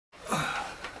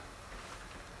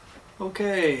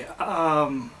Okay,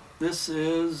 this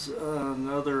is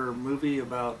another movie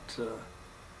about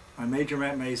my Major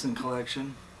Matt Mason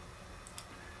collection,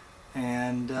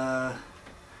 and I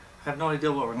have no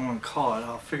idea what we're going to call it.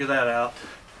 I'll figure that out.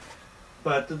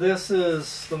 But this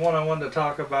is the one I wanted to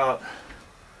talk about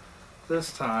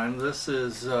this time. This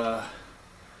is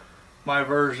my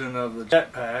version of the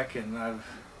jetpack, and I've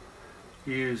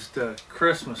used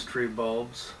Christmas tree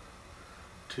bulbs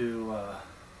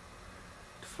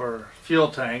for fuel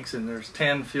tanks, and there's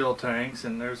 10 fuel tanks,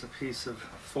 and there's a piece of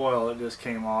foil that just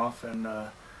came off, and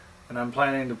I'm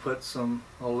planning to put some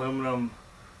aluminum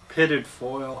pitted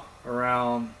foil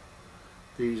around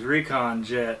these Recon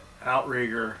Jet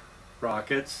outrigger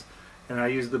rockets, and I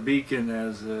use the beacon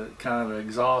as a kind of an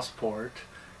exhaust port.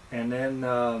 And then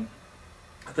I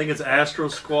think it's Astro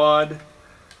Squad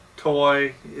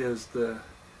toy is the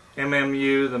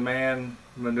MMU, the Man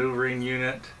Maneuvering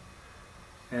Unit,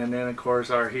 and then of course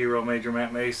our hero Major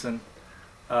Matt Mason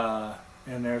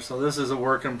in there. So this is a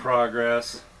work in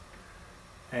progress,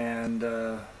 and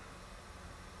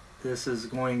this is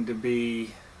going to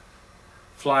be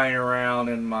flying around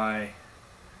in my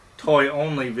toy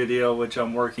only video, which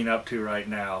I'm working up to right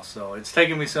now. So it's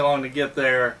taken me so long to get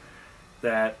there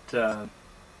that I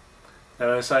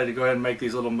decided to go ahead and make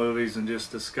these little movies and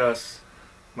just discuss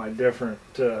my different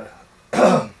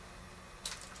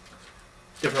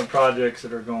different projects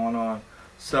that are going on.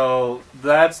 So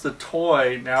that's the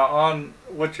toy. Now on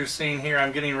what you're seeing here,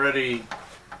 I'm getting ready.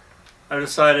 I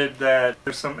decided that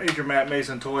there's some Major Matt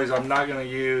Mason toys I'm not going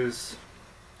to use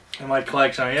in my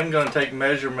collection. I am going to take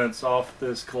measurements off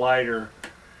this glider,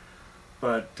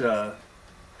 but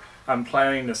I'm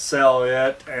planning to sell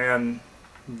it and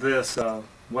this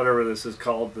whatever this is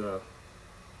called, the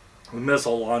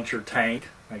missile launcher tank,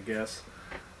 I guess.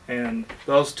 And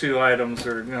those two items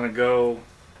are going to go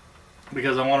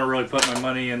because I want to really put my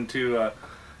money into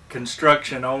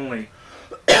construction only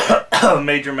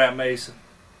Major Matt Mason.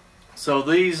 So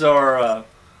these are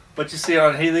what you see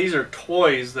on here. These are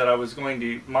toys that I was going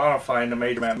to modify into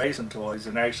Major Matt Mason toys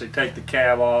and actually take the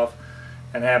cab off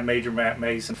and have Major Matt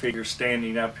Mason figures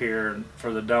standing up here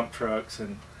for the dump trucks.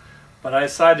 But I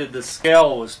decided the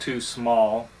scale was too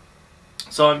small,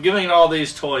 so I'm giving all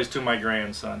these toys to my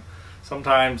grandson.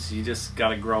 Sometimes you just got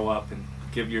to grow up and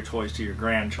give your toys to your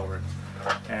grandchildren.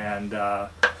 And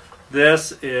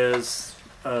this is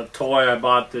a toy I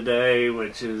bought today,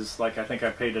 which is like, I think I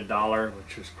paid $1,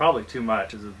 which is probably too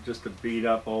much. It's just a beat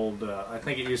up old, I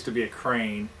think it used to be a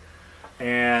crane.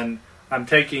 And I'm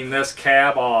taking this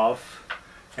cab off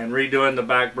and redoing the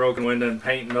back broken window and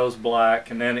painting those black,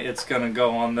 and then it's going to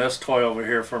go on this toy over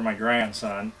here for my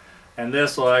grandson. And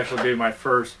this will actually be my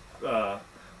first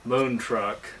moon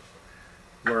truck,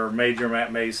 where Major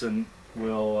Matt Mason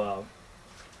will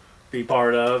be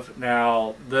part of.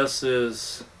 Now this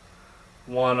is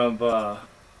one of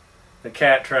the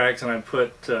cat tracks, and I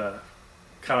put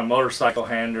kind of motorcycle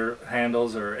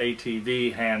handles or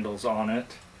ATV handles on it.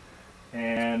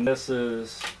 And this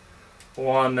is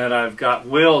one that I've got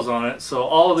wheels on it, so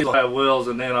all of these will have wheels,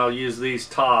 and then I'll use these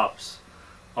tops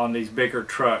on these bigger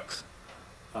trucks,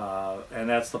 and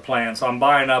that's the plan. So I'm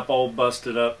buying up old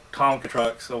busted up Tonka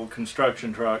trucks, old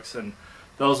construction trucks, and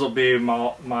those will be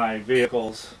my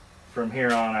vehicles from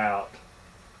here on out.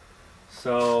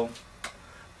 So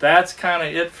that's kind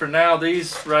of it for now.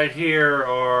 These right here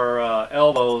are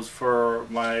elbows for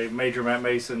my Major Matt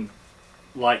Mason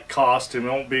like costume. It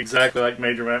won't be exactly like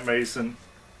Major Matt Mason.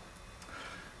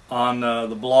 On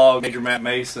the blog Major Matt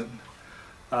Mason,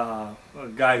 a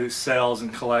guy who sells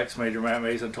and collects Major Matt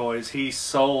Mason toys, he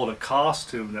sold a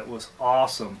costume that was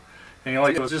awesome, and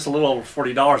it was just a little over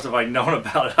 $40. If I'd known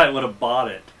about it, I would have bought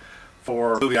it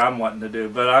for the movie I'm wanting to do.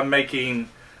 But I'm making,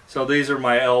 so these are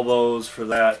my elbows for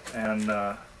that, and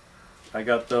I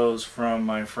got those from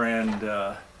my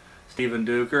friend Stephen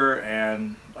Duker.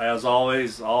 And as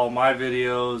always, all my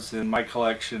videos and my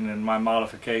collection and my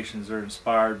modifications are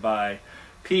inspired by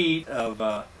Pete of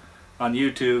on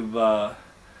YouTube,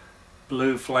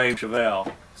 Blue Flame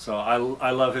Chevelle. So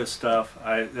I love his stuff.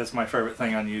 That's my favorite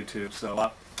thing on YouTube.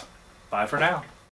 So bye for now.